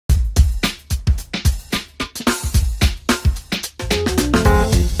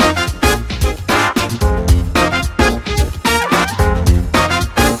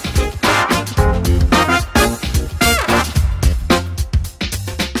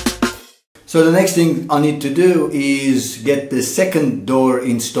So the next thing I need to do is get the second door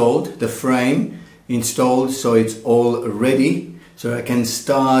installed, the frame installed, so it's all ready, so I can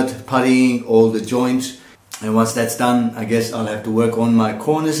start puttying all the joints. And once that's done, I guess I'll have to work on my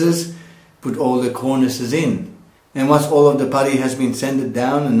cornices, put all the cornices in. And once all of the putty has been sanded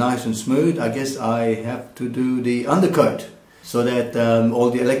down and nice and smooth, I guess I have to do the undercoat so that all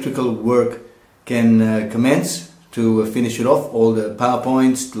the electrical work can commence to finish it off, all the power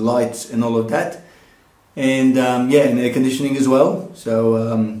points, the lights and all of that. And yeah, and air conditioning as well,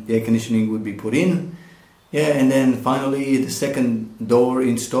 so the air conditioning would be put in. Yeah, and then finally the second door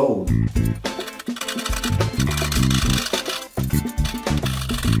installed.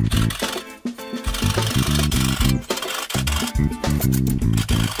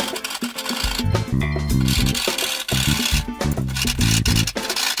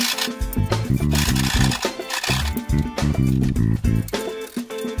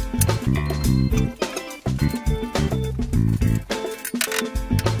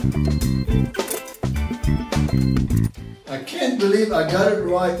 I can't believe I got it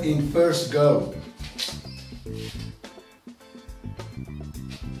right in first go.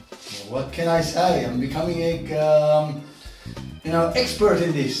 What can I say? I'm becoming a, expert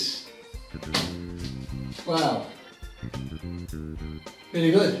in this. Wow.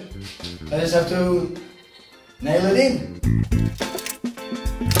 Really good. I just have to nail it in.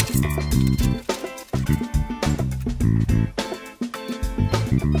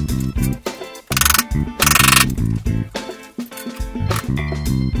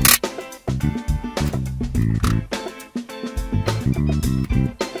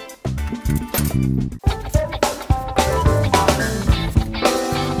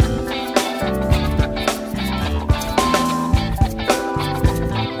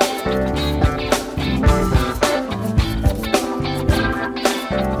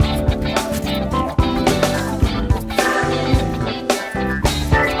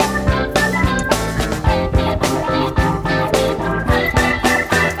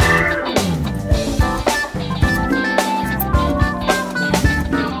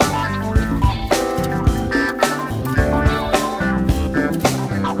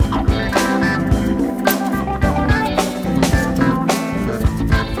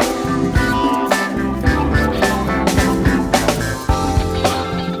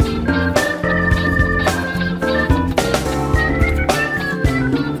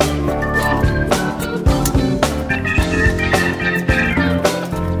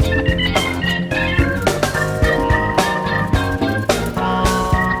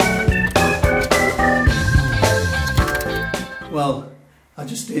 Well, I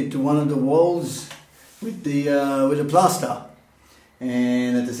just did one of the walls with the plaster,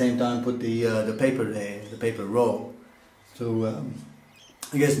 and at the same time put the paper there, the paper roll, to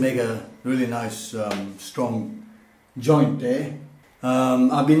I guess make a really nice strong joint there.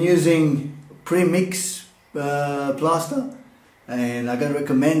 I've been using pre-mix plaster, and I got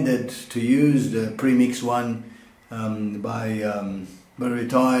recommended to use the pre-mix one by a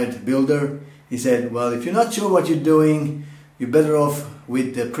retired builder. He said, well, if you're not sure what you're doing, you're better off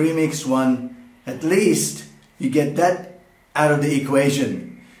with the pre-mixed one. At least you get that out of the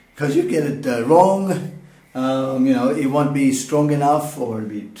equation, because you get it wrong, it won't be strong enough, or it'll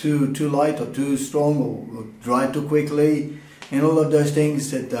be too light or too strong, or dry too quickly, and all of those things.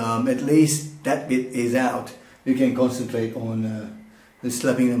 That at least that bit is out. You can concentrate on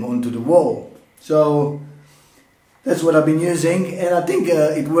slapping them onto the wall. So that's what I've been using, and I think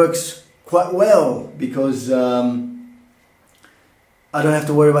it works quite well, because I don't have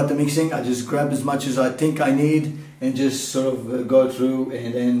to worry about the mixing. I just grab as much as I think I need and just sort of go through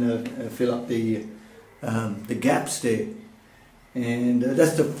and then fill up the gaps there. And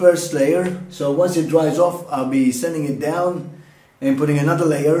that's the first layer. So once it dries off, I'll be sanding it down and putting another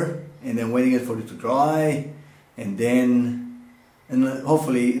layer, and then waiting for it to dry, and then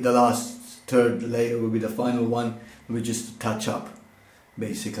hopefully the last third layer will be the final one, with just a touch up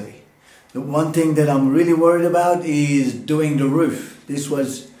basically. The one thing that I'm really worried about is doing the roof. This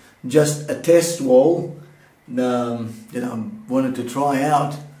was just a test wall that I wanted to try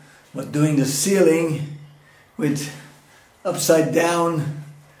out, but doing the ceiling with upside down,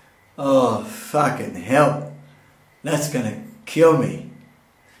 oh fucking hell, that's gonna kill me.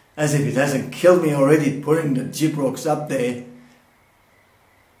 As if it hasn't killed me already, putting the gyprocs up there.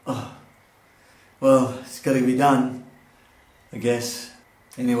 Oh, well, it's gotta be done, I guess.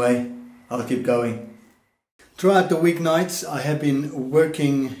 Anyway, I'll keep going. Throughout the weeknights I have been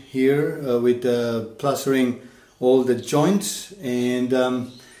working here with plastering all the joints, and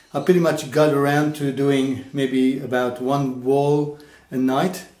I pretty much got around to doing maybe about one wall a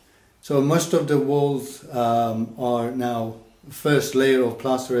night, So most of the walls are now, first layer of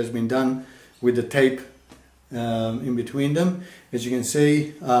plaster has been done with the tape in between them. As you can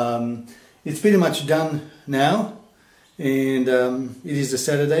see, it's pretty much done now, and it is a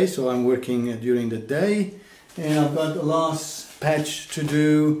Saturday, so I'm working during the day, and I've got the last patch to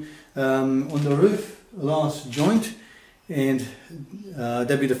do on the roof, last joint, and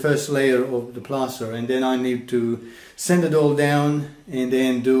that'll be the first layer of the plaster, and then I need to sand it all down and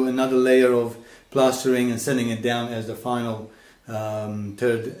then do another layer of plastering and sanding it down as the final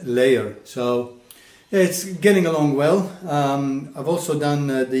third layer. So it's getting along well. I've also done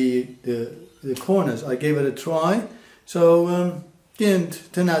the corners. I gave it a try, so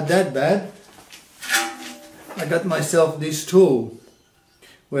didn't turn out that bad. I got myself this tool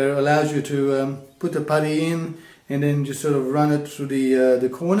where it allows you to put the putty in and then just sort of run it through the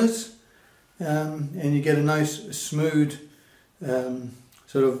corners, and you get a nice smooth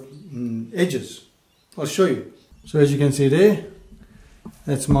sort of edges. I'll show you. So as you can see there,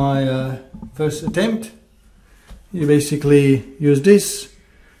 that's my first attempt. You basically use this,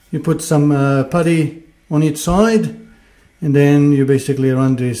 you put some putty on each side, and then you basically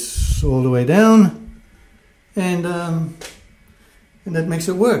run this all the way down, and that makes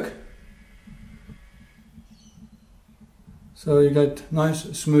it work. So you got nice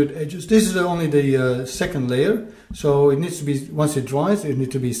smooth edges. This is only the second layer, so it needs to be, once it dries, it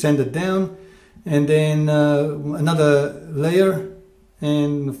needs to be sanded down, and then another layer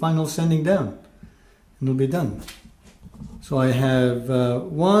and the final sanding down, and it'll be done. So I have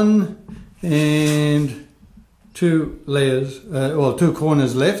 1 and 2 layers, well, 2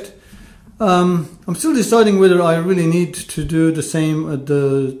 corners left. I'm still deciding whether I really need to do the same at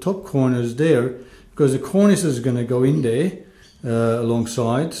the top corners there, because the cornice is going to go in there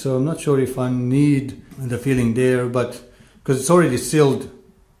alongside, so I'm not sure if I need the filling there, but because it's already sealed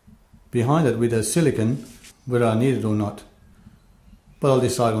behind it with a silicone, whether I need it or not. But I'll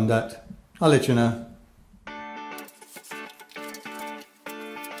decide on that. I'll let you know.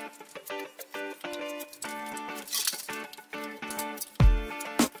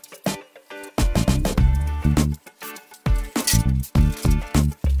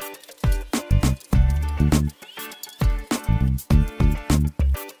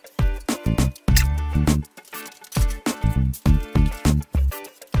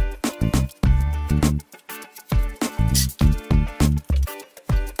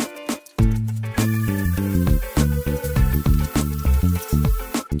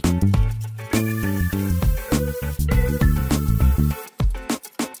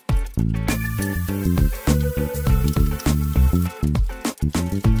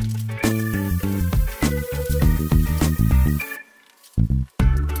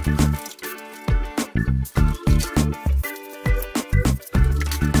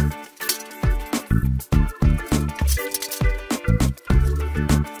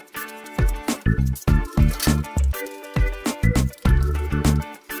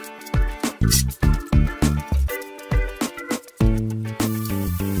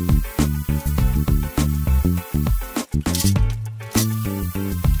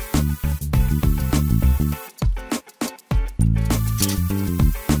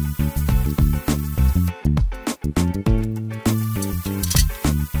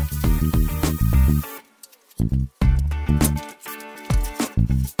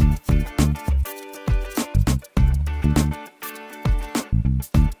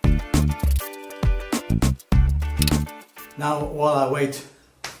 Now, while I wait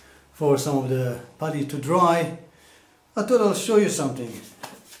for some of the putty to dry, I thought I'll show you something.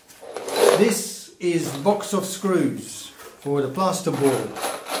 This is a box of screws for the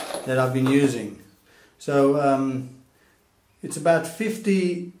plasterboard that I've been using. So it's about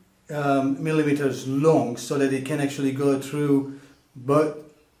 50 millimeters long, so that it can actually go through both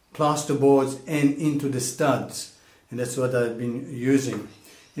plasterboards and into the studs, and that's what I've been using.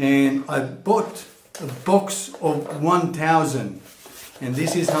 And I bought a box of 1000, and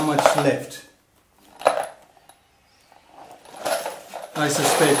this is how much left. I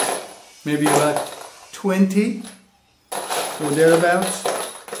suspect maybe about 20 or thereabouts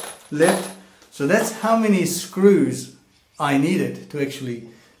left. So that's how many screws I needed to actually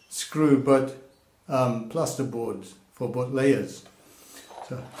screw both plasterboards for both layers.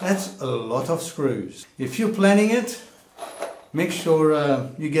 So that's a lot of screws. If you're planning it, make sure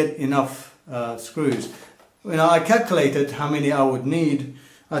you get enough screws. When I calculated how many I would need,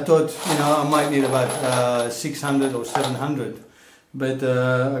 I thought, I might need about 600 or 700. But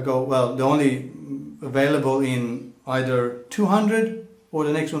I go, well, the only available in either 200 or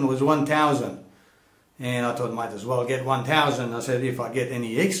the next one was 1000. and I thought might as well get 1,000. I said if I get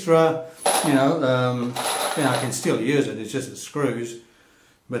any extra, you know, then I can still use it. It's just the screws.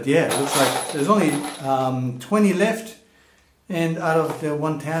 But yeah, it looks like there's only 20 left, and out of the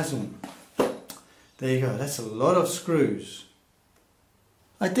 1,000. There you go, that's a lot of screws.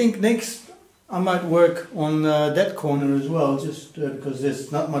 I think next I might work on that corner as well, just because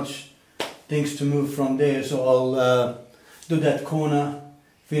there's not much things to move from there. So I'll do that corner,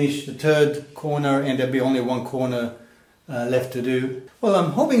 finish the third corner, and there'll be only one corner left to do. Well,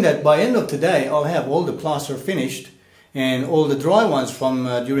 I'm hoping that by end of today I'll have all the plaster finished, and all the dry ones from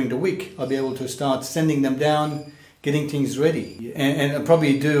during the week. I'll be able to start sanding them down, getting things ready, and I'll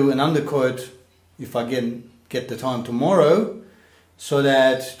probably do an undercoat if I get the time tomorrow, so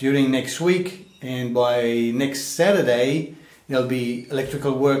that during next week and by next Saturday there'll be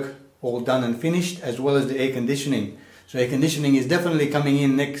electrical work all done and finished, as well as the air conditioning. So air conditioning is definitely coming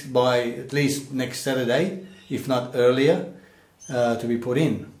in by at least next Saturday, if not earlier, to be put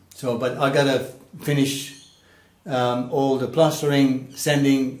in. So, but I gotta finish all the plastering,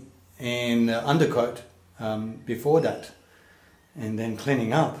 sanding and undercoat before that, and then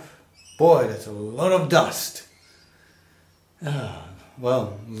cleaning up. Boy, that's a lot of dust.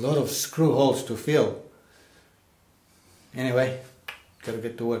 Well, a lot of screw holes to fill. Anyway, gotta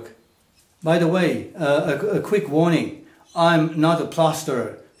get to work. By the way, a quick warning. I'm not a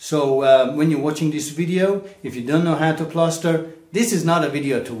plasterer, so when you're watching this video, if you don't know how to plaster, this is not a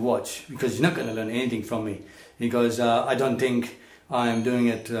video to watch, because you're not going to learn anything from me, because I don't think I'm doing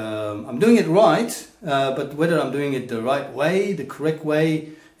it right, but whether I'm doing it the right way, the correct way,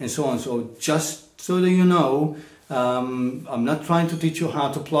 and so on. So just so that you know, I'm not trying to teach you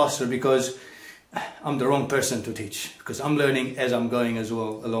how to plaster, because I'm the wrong person to teach, because I'm learning as I'm going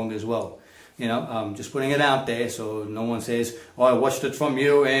along as well. You know, I'm just putting it out there so no one says, oh, I watched it from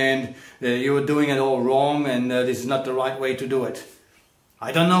you and you were doing it all wrong, and this is not the right way to do it.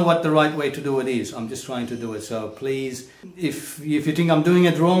 I don't know what the right way to do it is. I'm just trying to do it. So please, if you think I'm doing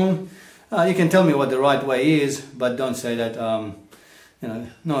it wrong, you can tell me what the right way is, but don't say that, you know,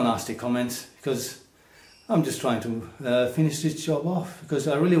 no nasty comments, because I'm just trying to finish this job off, because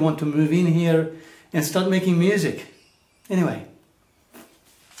I really want to move in here and start making music. Anyway.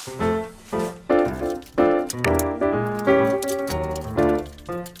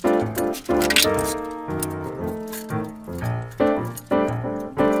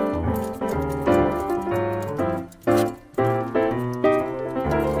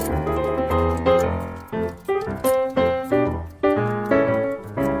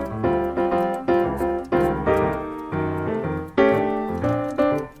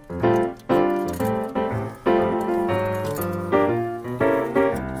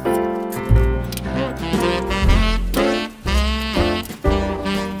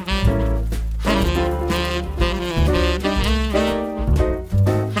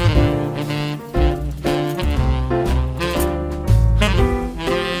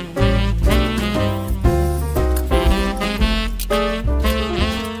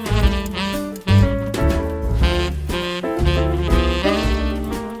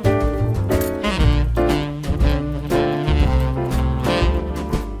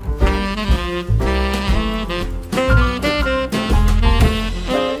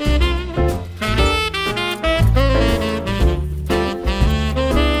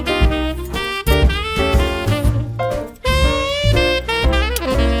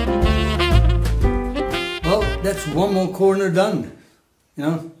 That's one more corner done, you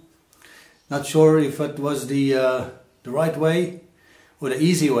know. Not sure if it was the right way, or the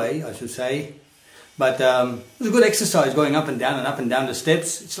easy way, I should say. But it was a good exercise, going up and down the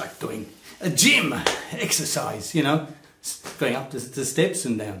steps. It's like doing a gym exercise, you know, going up the steps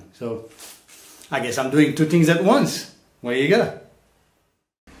and down. So I guess I'm doing two things at once. There you go.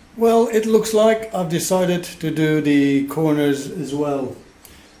 Well, it looks like I've decided to do the corners as well.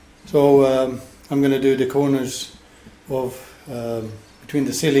 So I'm going to do the corners of between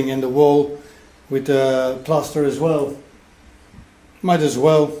the ceiling and the wall with plaster as well. Might as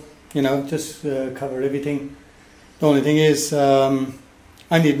well, you know, just cover everything. The only thing is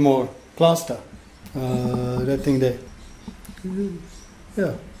I need more plaster. That thing there.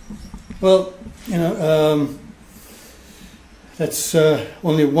 Yeah. Well, you know, that's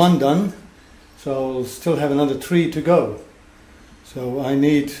only one done, so I'll still have another 3 to go. So I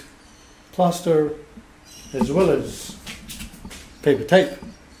need plaster as well as paper tape.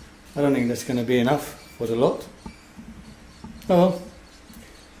 I don't think that's going to be enough for the lot. Oh well,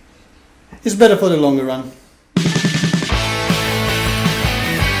 it's better for the longer run.